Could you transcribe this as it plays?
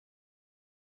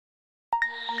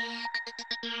Hey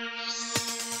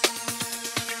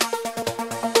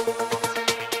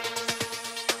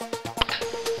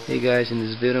guys, in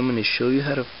this video I'm going to show you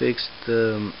how to fix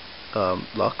the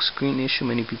lock screen issue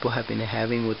many people have been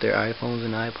having with their iPhones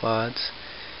and iPods.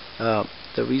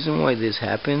 The reason why this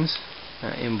happens,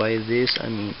 and by this I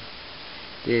mean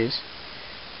this,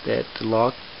 that the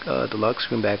lock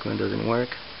screen background doesn't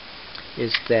work,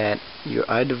 is that your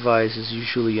iDevice is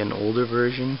usually an older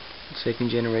version,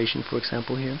 second generation for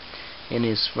example here, and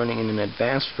is running in an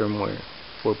advanced firmware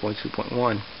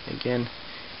 4.2.1. again,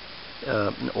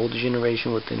 an older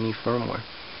generation with the new firmware.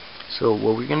 So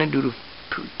what we're gonna do to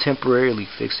temporarily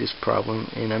fix this problem,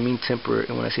 and I mean temporary,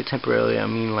 when I say temporarily I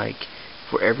mean like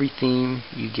for every theme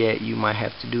you get you might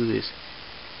have to do this.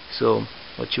 So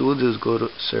what you will do is go to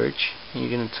search and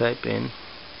you're gonna type in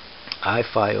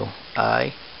iFile,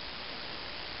 I-F-I-L-E-S,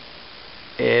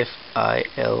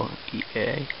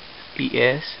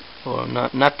 or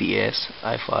not the S,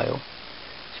 iFile,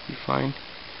 should be fine.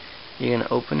 You're gonna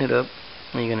open it up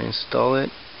and you're going to install it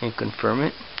and confirm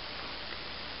it,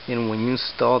 and when you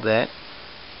install that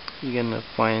you're going to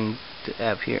find the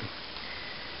app here.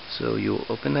 So you'll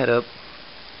open that up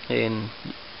and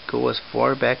go as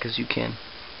far back as you can,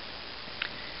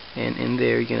 and in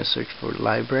there you're going to search for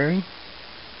library,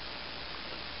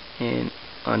 and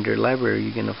under library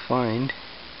you're going to find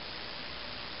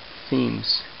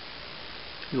themes.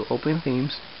 You'll open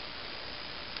themes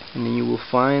and then you will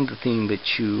find the theme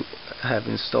that you have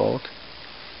installed.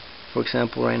 For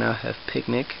example, right now I have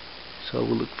Picnic, so I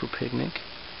will look for Picnic,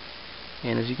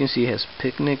 and as you can see it has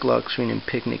Picnic lock screen and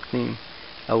Picnic theme.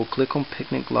 I will click on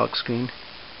Picnic lock screen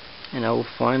and I will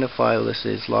find a file that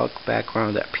says lock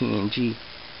background.png.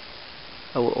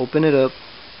 I will open it up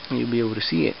and you'll be able to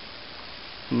see it.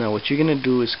 Now what you're going to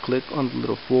do is click on the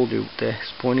little folder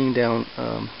that's pointing down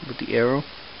with the arrow.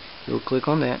 You'll click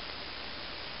on that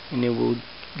and it will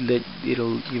you're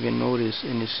gonna notice,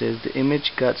 and it says the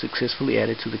image got successfully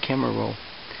added to the camera roll.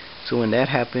 So when that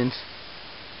happens,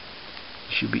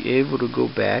 you should be able to go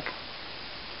back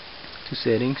to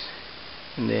settings,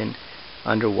 and then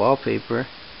under wallpaper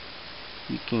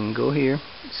you can go here,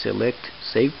 select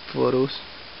save photos,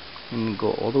 and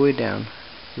go all the way down.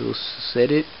 You'll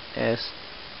set it as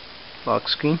lock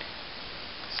screen,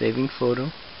 saving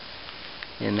photo,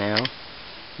 and now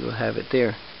you'll have it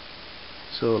there.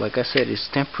 So like I said, it's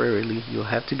temporarily. You'll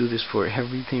have to do this for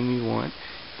everything you want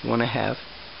to have,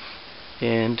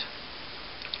 and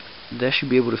that should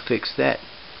be able to fix that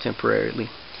temporarily.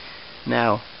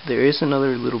 Now there is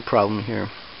another little problem here,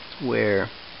 where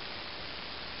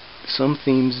some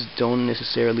themes don't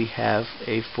necessarily have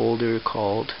a folder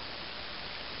called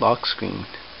lock screen,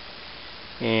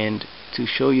 and to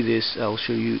show you this I'll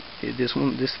show you this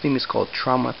one. This theme is called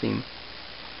Trauma theme,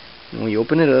 and when you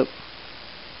open it up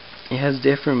it has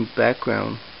different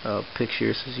background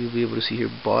pictures, as you'll be able to see here.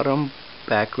 Bottom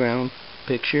background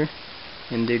picture,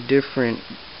 and they're different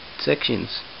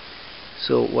sections.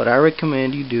 So what I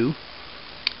recommend you do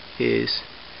is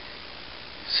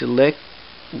select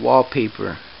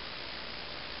wallpaper.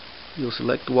 You'll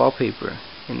select wallpaper,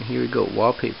 and here we go,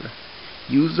 wallpaper.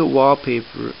 Use the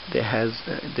wallpaper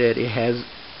that it has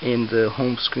in the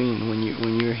home screen when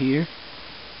you're here,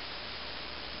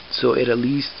 so it at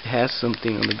least has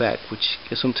something on the back, which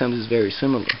sometimes is very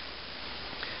similar.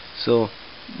 So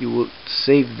you will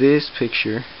save this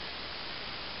picture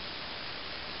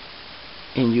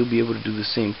and you'll be able to do the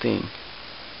same thing.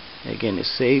 Again,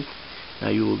 it's saved. Now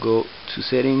you will go to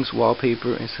settings,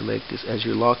 wallpaper, and select this as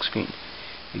your lock screen.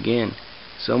 Again,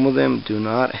 some of them do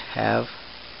not have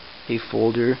a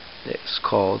folder that's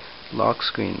called lock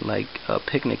screen like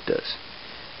Picnic does.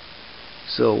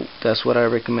 So that's what I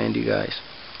recommend you guys.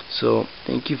 So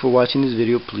thank you for watching this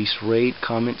video. Please rate,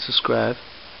 comment, subscribe.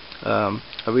 I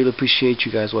really appreciate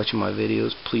you guys watching my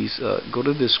videos. Please go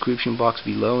to the description box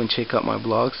below and check out my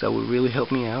blogs. That would really help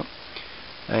me out.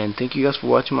 And thank you guys for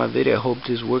watching my video. I hope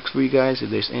this works for you guys. If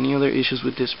there's any other issues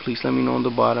with this, please let me know on the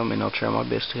bottom and I'll try my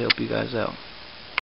best to help you guys out.